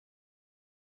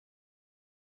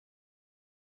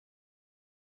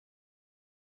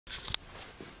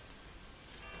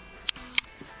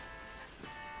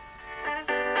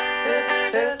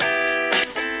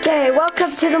Hey,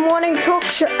 welcome to the morning talk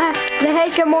show, the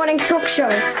Hager morning talk show.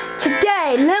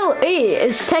 Today, Lil E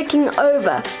is taking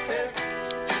over.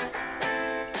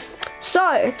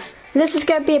 So, this is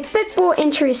going to be a bit more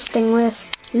interesting with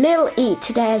Lil E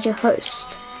today as your host.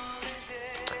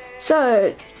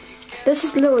 So, this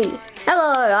is Lil E.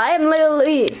 Hello, I am Lil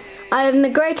E. I am the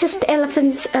greatest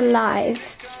elephant alive.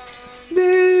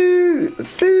 Boo!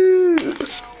 Boo!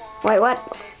 Wait,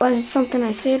 what? Was it something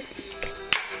I said?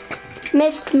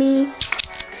 Missed me,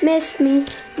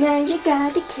 now you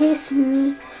gotta kiss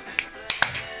me.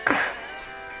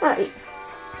 Oh,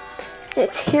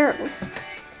 it's terrible.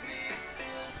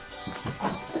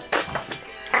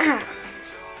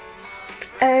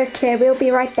 Okay, we'll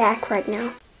be right back right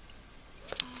now.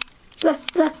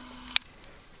 The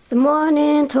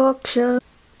morning talk show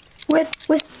with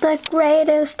the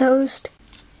greatest host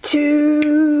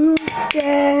today.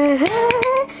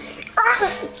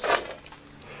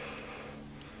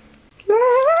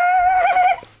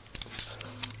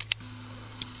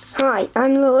 Hi,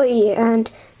 I'm Lil E,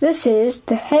 and this is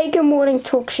the Hager Morning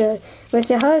Talk Show with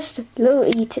your host, Lil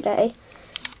E today.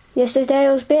 Yesterday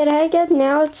it was Ben Hager,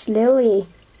 now it's Lil E.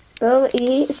 Lil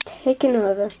E is taking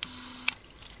over.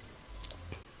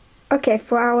 Okay,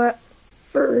 for our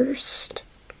first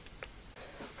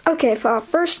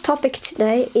topic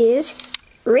today is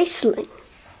wrestling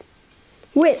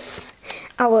with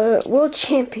our world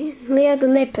champion, Leo the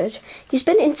Leopard. He's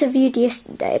been interviewed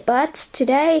yesterday, but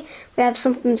today we have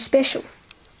something special.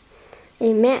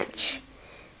 A match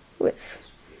with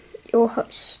your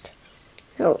host,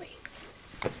 Lily.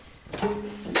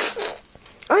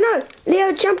 Oh no!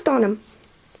 Leo jumped on him.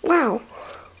 Wow.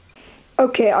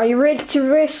 Okay, are you ready to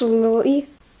wrestle, Lily?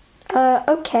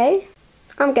 Okay.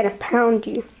 I'm gonna pound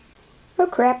you. Oh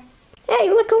crap. Hey,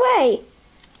 look away!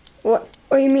 What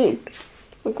do you mean?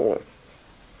 Look away.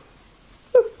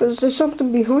 Look, is there something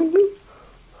behind me?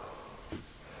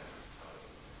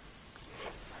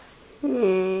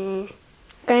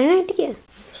 Got an idea.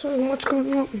 So what's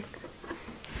going on?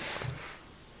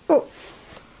 Oh,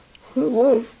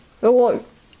 hello. Hello.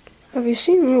 Have you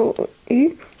seen Lil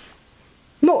E?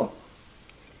 No.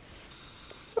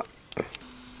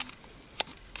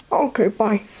 Okay,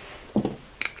 bye.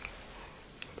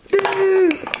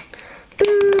 Boo!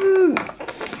 Boo!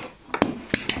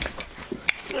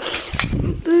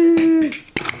 Boo!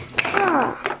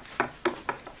 Ah!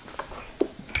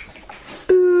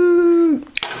 Boo!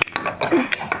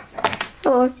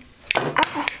 Hello.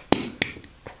 Ah.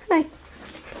 Hi.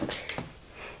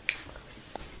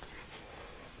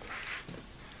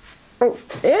 Oh,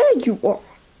 there you are.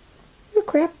 Oh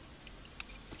crap.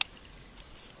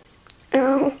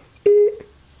 Ow.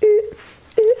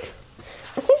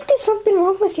 I think there's something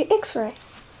wrong with your x-ray.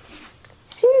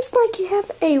 Seems like you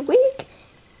have a wig,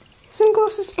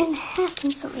 sunglasses, and a hat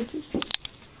inside you.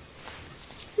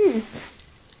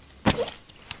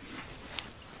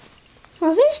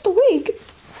 Well, there's the wig.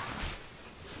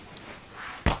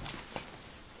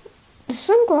 The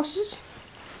sunglasses.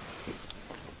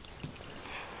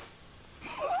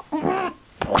 And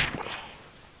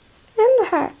the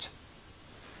hat.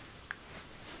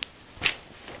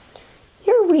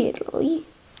 You're weird, Lily.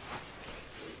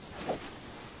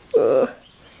 Ugh,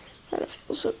 that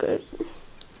feels so good.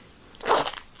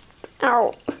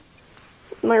 Ow.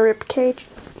 My rib cage.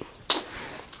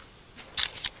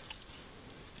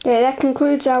 Yeah, that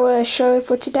concludes our show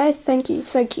for today. Thank you.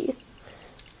 This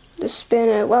has been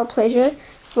a wild pleasure.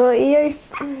 Will you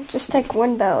just take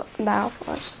one bow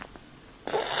for us?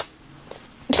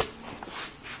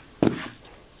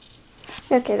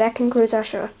 Okay, that concludes our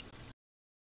show.